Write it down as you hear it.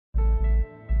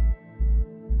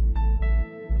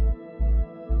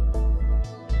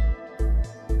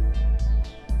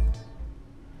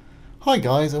Hi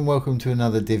guys, and welcome to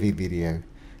another Divi video.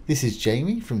 This is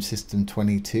Jamie from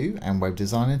System22 and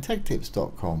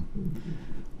webdesignandtechtips.com.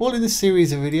 Well, in this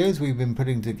series of videos we've been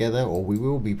putting together, or we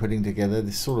will be putting together,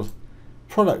 this sort of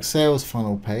product sales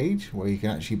funnel page where you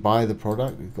can actually buy the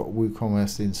product. We've got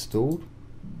WooCommerce installed.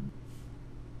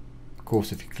 Of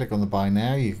course, if you click on the buy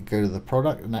now, you can go to the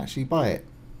product and actually buy it.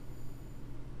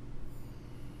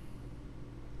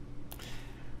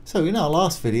 So in our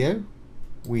last video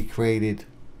we created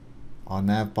our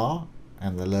nav bar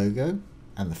and the logo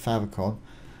and the favicon.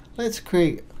 Let's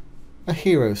create a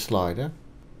hero slider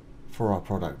for our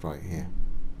product right here.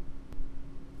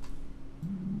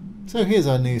 So here's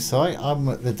our new site. I'm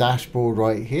at the dashboard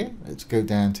right here. Let's go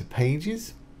down to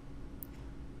pages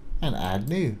and add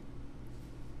new.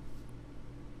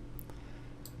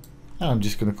 And I'm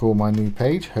just going to call my new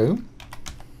page home,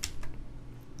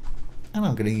 and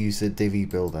I'm going to use the Divi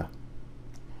builder.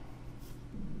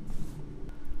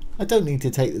 I don't need to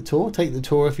take the tour. Take the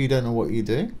tour if you don't know what you're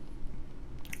doing.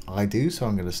 I do, so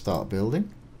I'm going to start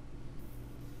building.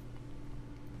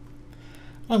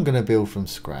 I'm going to build from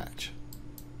scratch.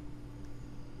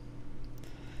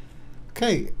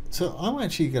 Okay, so I'm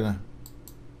actually going to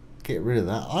get rid of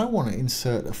that. I want to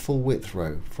insert a full width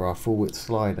row for our full width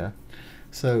slider.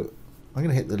 So I'm going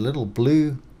to hit the little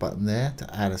blue button there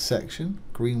to add a section,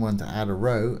 green one to add a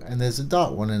row, and there's a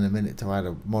dark one in a minute to add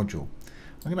a module.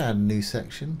 I'm going to add a new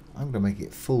section. I'm going to make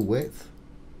it full width.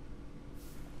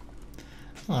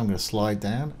 And I'm going to slide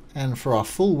down. And for our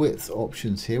full width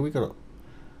options here, we've got a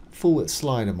full width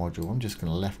slider module. I'm just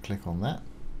going to left click on that.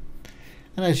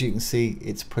 And as you can see,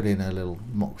 it's put in a little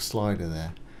mock slider there.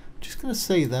 I'm just going to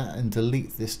save that and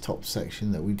delete this top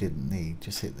section that we didn't need.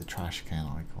 Just hit the trash can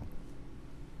icon.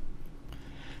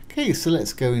 Okay, so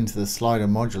let's go into the slider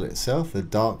module itself, the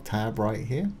dark tab right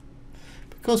here.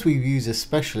 Because we've used a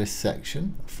specialist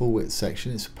section, a full width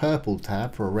section, it's a purple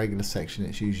tab. For a regular section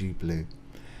it's usually blue.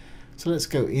 So let's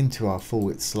go into our full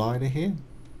width slider here,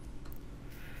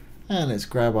 and let's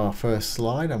grab our first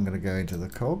slide. I'm going to go into the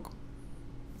cog.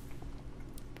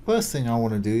 First thing I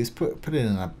want to do is put in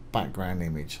a background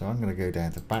image. So I'm going to go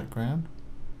down to background.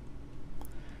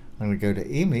 I'm going to go to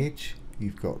image.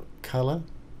 You've got color,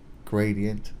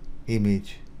 gradient,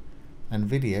 image and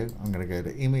video. I'm going to go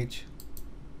to image,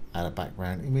 add a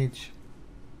background image.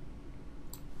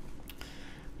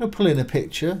 I'm going to pull in a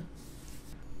picture.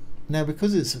 Now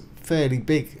because it's a fairly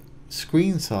big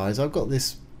screen size, I've got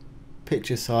this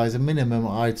picture size, a minimum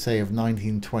I'd say of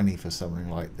 1920 for something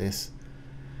like this.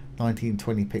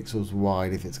 1920 pixels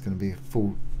wide if it's going to be a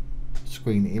full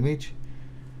screen image.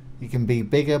 You can be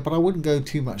bigger, but I wouldn't go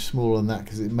too much smaller than that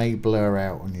because it may blur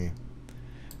out on you.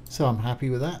 So I'm happy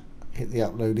with that. Hit the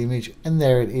upload image, and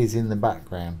there it is in the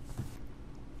background.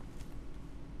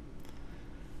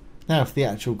 Now for the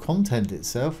actual content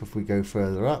itself, if we go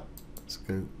further up, let's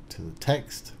go to the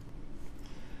text.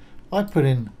 I put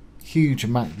in huge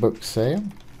MacBook sale.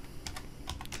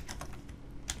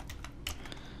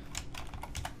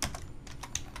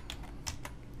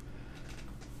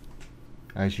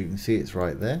 As you can see, it's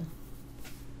right there.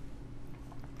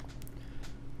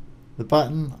 The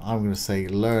button, I'm going to say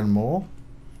learn more.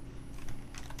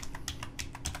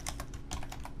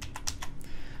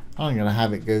 I'm going to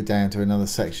have it go down to another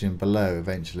section below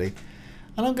eventually,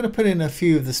 and I'm going to put in a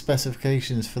few of the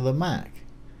specifications for the Mac.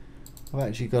 I've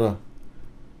actually got a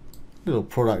little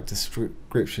product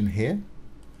description here,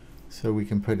 so we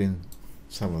can put in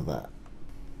some of that.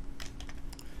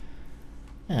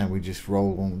 And we just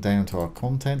roll on down to our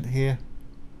content here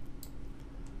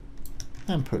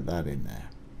and put that in there.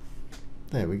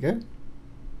 There we go.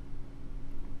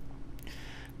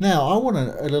 Now I want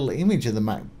a little image of the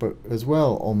MacBook as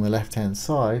well on the left hand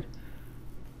side.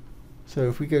 So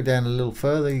if we go down a little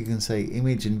further, you can say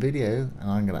image and video,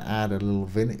 and I'm going to add a little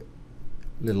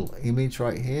image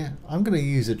right here. I'm going to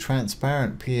use a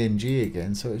transparent PNG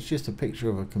again, so it's just a picture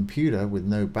of a computer with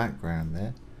no background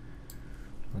there.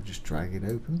 I'll just drag it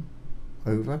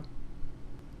over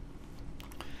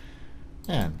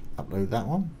and upload that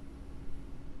one.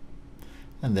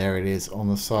 And there it is on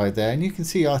the side there, and you can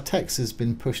see our text has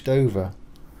been pushed over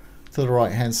to the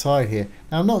right hand side here.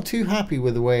 Now I'm not too happy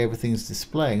with the way everything's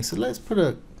displaying, so let's put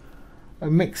a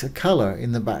mix of color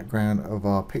in the background of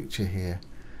our picture here.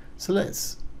 So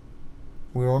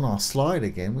we're on our slide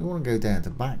again. We want to go down to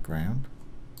background.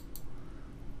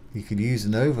 You could use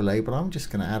an overlay, but I'm just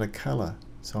going to add a color.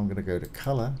 So I'm going to go to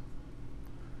color,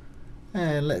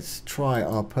 and let's try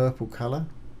our purple color.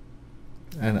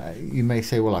 And you may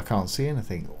say, well, I can't see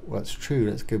anything. Well, that's true.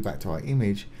 Let's go back to our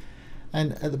image,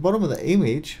 and at the bottom of the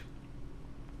image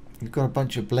you've got a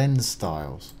bunch of blend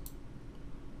styles.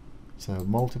 So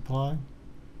multiply,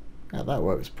 Now that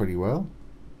works pretty well.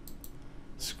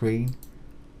 Screen.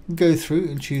 Go through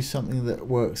and choose something that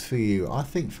works for you. I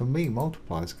think for me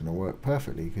multiply is going to work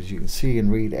perfectly because you can see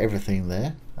and read everything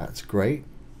there. That's great.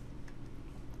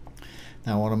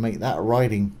 Now I want to make that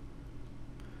writing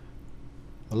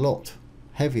a lot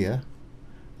heavier,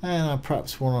 and I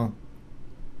perhaps want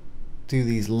to do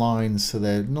these lines so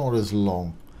they're not as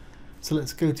long. So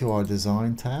let's go to our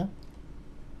design tab,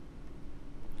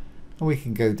 and we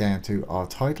can go down to our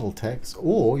title text,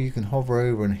 or you can hover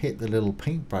over and hit the little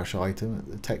paintbrush item at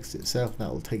the text itself.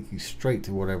 That will take you straight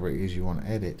to whatever it is you want to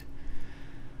edit.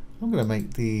 I'm going to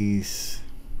make these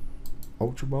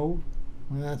ultra bold.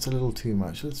 Well, that's a little too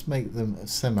much. Let's make them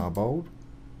semi bold.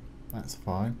 That's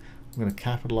fine. I'm going to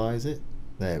capitalize it.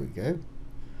 There we go.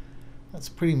 That's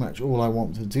pretty much all I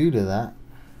want to do to that.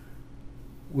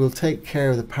 We'll take care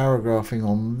of the paragraphing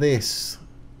on this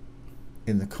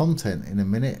in the content in a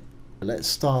minute. But let's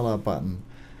style our button.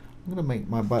 I'm going to make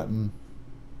my button,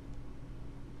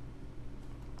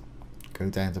 go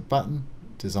down to button,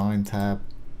 design tab,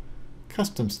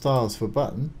 custom styles for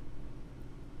button.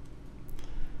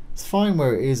 It's fine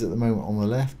where it is at the moment on the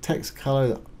left. Text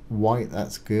color white,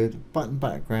 that's good. Button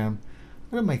background,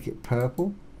 I'm going to make it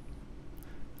purple,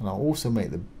 and I'll also make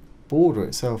the border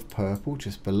itself purple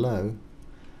just below.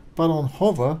 But on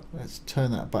hover, let's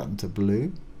turn that button to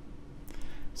blue.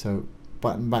 So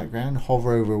button background,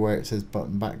 hover over where it says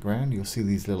button background, you'll see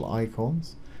these little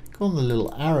icons. Go on the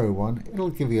little arrow one, it'll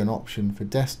give you an option for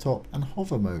desktop and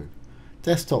hover mode.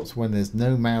 Desktop's when there's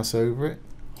no mouse over it,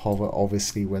 hover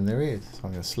obviously when there is. So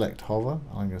I'm going to select hover, and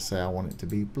I'm going to say I want it to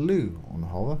be blue on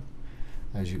hover.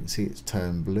 As you can see, it's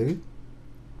turned blue.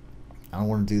 I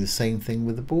want to do the same thing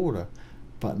with the border.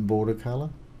 Button border color,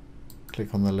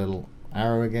 click on the little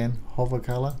arrow again, hover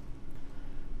color.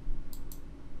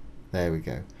 There we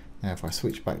go. Now if I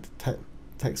switch back to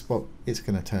text box, it's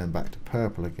going to turn back to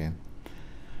purple again.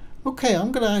 Okay,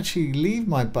 I'm going to actually leave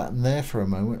my button there for a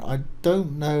moment. I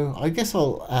don't know, I guess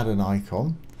I'll add an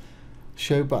icon.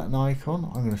 Show button icon,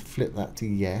 I'm going to flip that to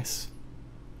yes.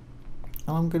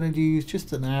 And I'm going to use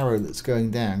just an arrow that's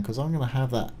going down because I'm going to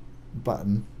have that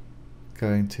button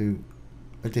going to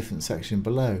a different section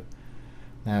below.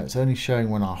 Now it's only showing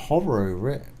when I hover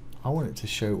over it. I want it to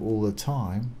show all the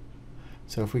time.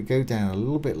 So if we go down a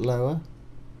little bit lower,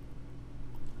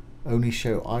 only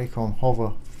show icon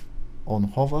hover on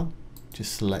hover,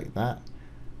 just select that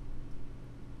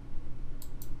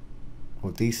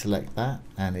or deselect that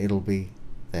and it'll be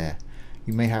there.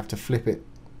 You may have to flip it.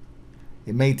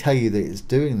 It may tell you that it's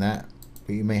doing that,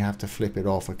 but you may have to flip it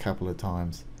off a couple of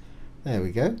times. There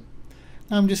we go.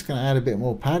 Now I'm just going to add a bit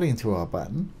more padding to our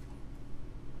button.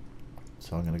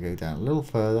 So I'm going to go down a little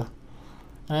further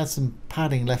and add some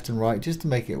padding left and right just to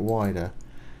make it wider.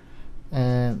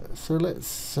 And so let's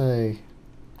say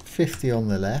 50 on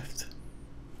the left.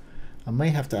 I may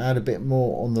have to add a bit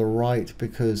more on the right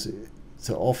because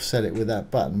to offset it with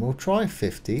that button. We'll try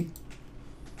 50.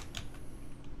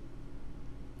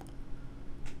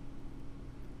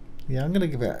 Yeah, I'm going to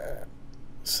give it,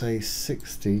 say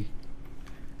 60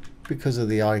 because of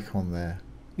the icon there.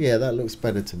 Yeah, that looks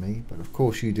better to me, but of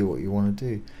course you do what you want to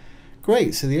do.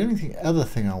 Great, so the only other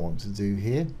thing I want to do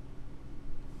here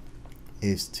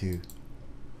is to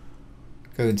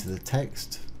go into the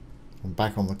text. I'm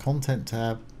back on the content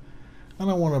tab, and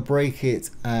I want to break it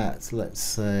at, let's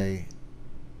say,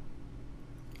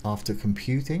 after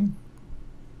computing.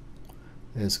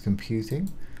 There's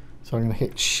computing. So I'm going to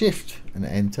hit shift and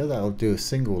enter. That'll do a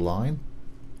single line,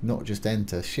 not just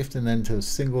enter. Shift and enter a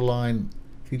single line.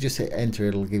 If you just hit enter,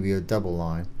 it'll give you a double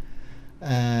line.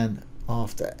 And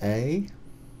after A,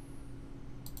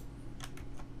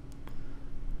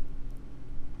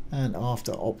 and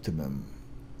after optimum.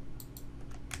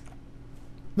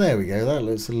 There we go. That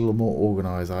looks a little more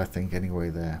organized, I think, anyway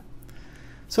there.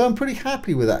 So I'm pretty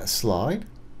happy with that slide.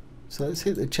 So let's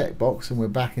hit the checkbox and we're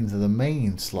back into the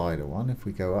main slider one. If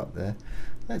we go up there,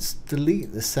 let's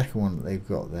delete the second one that they've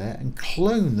got there and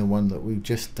clone the one that we've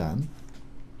just done.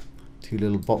 Two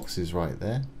little boxes right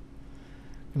there.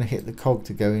 I'm going to hit the cog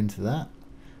to go into that.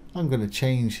 I'm going to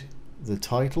change the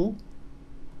title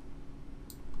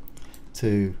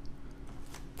to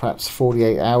perhaps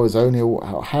 48 hours only,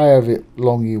 or however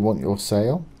long you want your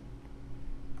sale.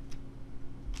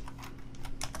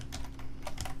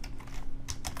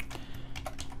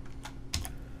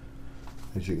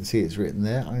 As you can see, it's written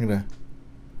there. I'm going to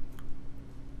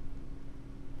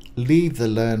leave the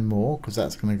learn more because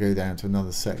that's going to go down to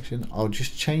another section. I'll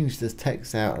just change the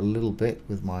text out a little bit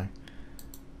with my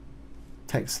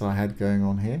text that I had going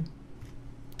on here.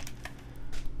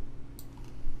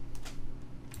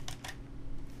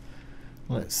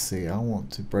 Let's see, I want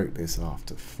to break this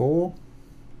after 4.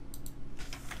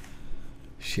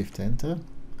 Shift enter.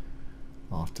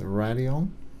 After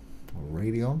radion or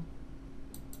radion.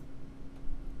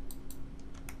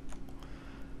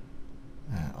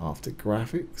 After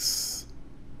graphics.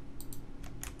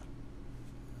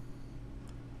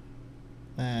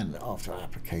 And after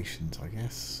applications, I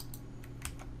guess.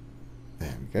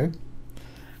 There we go.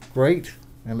 Great.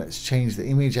 And let's change the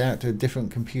image out to a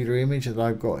different computer image that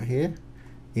I've got here.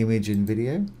 Image and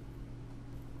video.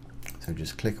 So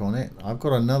just click on it. I've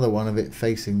got another one of it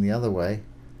facing the other way.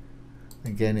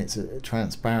 Again, it's a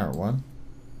transparent one.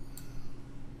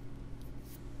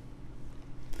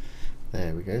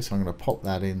 There we go. So I'm going to pop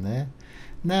that in there.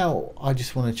 Now I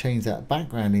just want to change that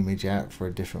background image out for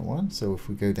a different one. So if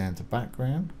we go down to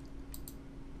background,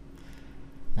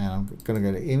 and I'm going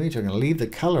to go to image, I'm going to leave the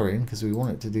color in because we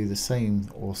want it to do the same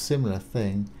or similar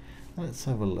thing. Let's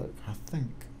have a look. I think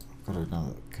I've got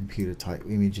another computer type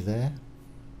image there.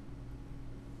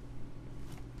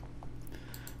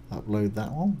 Upload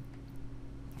that one.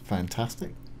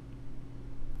 Fantastic.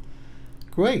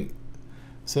 Great.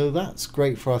 So that's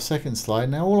great for our second slide.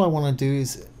 Now all I want to do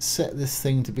is set this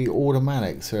thing to be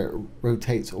automatic, so it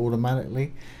rotates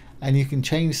automatically, and you can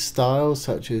change styles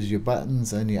such as your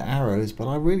buttons and your arrows, but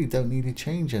I really don't need to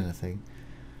change anything.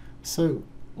 So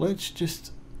let's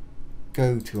just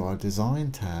go to our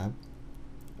design tab.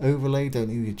 Overlay, don't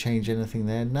need to change anything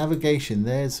there. Navigation,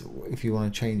 there's if you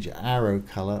want to change your arrow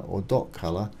color or dot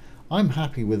color. I'm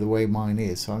happy with the way mine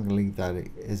is, so I'm going to leave that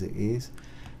as it is.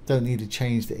 Don't need to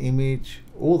change the image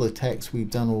or the text. We've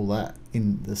done all that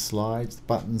in the slides. The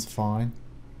button's fine.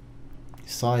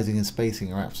 Sizing and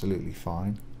spacing are absolutely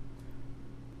fine.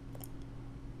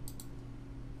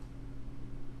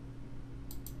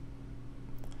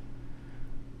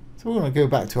 So we're going to go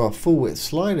back to our full width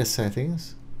slider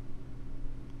settings.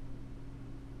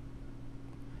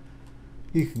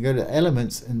 You can go to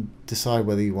elements and decide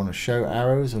whether you want to show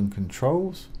arrows and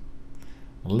controls.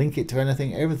 Link it to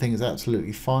anything. Everything is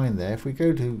absolutely fine there. If we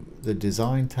go to the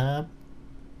design tab,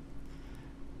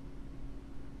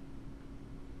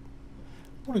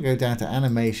 I want to go down to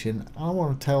animation. I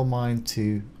want to tell mine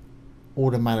to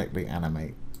automatically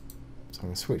animate. So I'm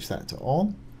going to switch that to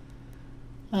on.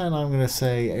 And I'm going to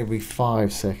say every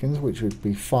 5 seconds, which would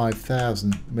be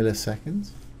 5,000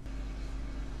 milliseconds.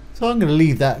 So I'm going to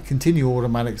leave that continue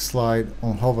automatic slide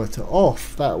on hover to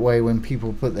off. That way when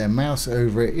people put their mouse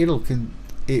over it,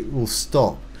 it will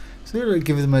stop. So it'll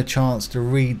give them a chance to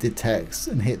read the text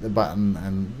and hit the button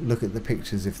and look at the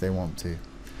pictures if they want to.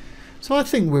 So I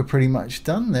think we're pretty much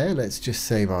done there. Let's just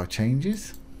save our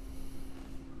changes.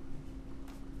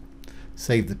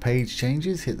 Save the page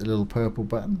changes, hit the little purple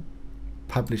button,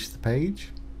 publish the page.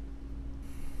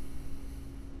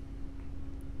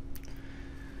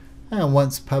 And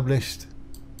once published,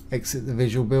 exit the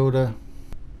Visual Builder.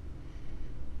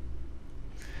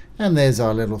 And there's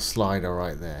our little slider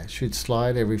right there. It should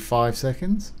slide every 5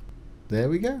 seconds. There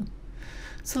we go.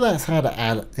 So that's how to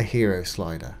add a hero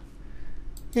slider.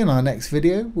 In our next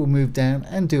video, we'll move down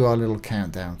and do our little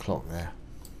countdown clock there.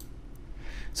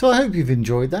 So I hope you've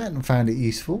enjoyed that and found it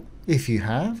useful. If you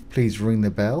have, please ring the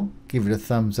bell, give it a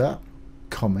thumbs up,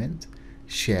 comment,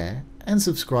 share, and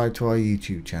subscribe to our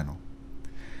YouTube channel.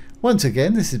 Once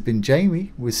again, this has been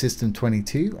Jamie with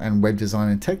System22 and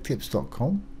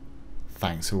webdesignandtechtips.com.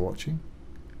 Thanks for watching.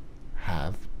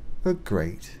 Have a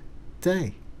great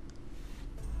day.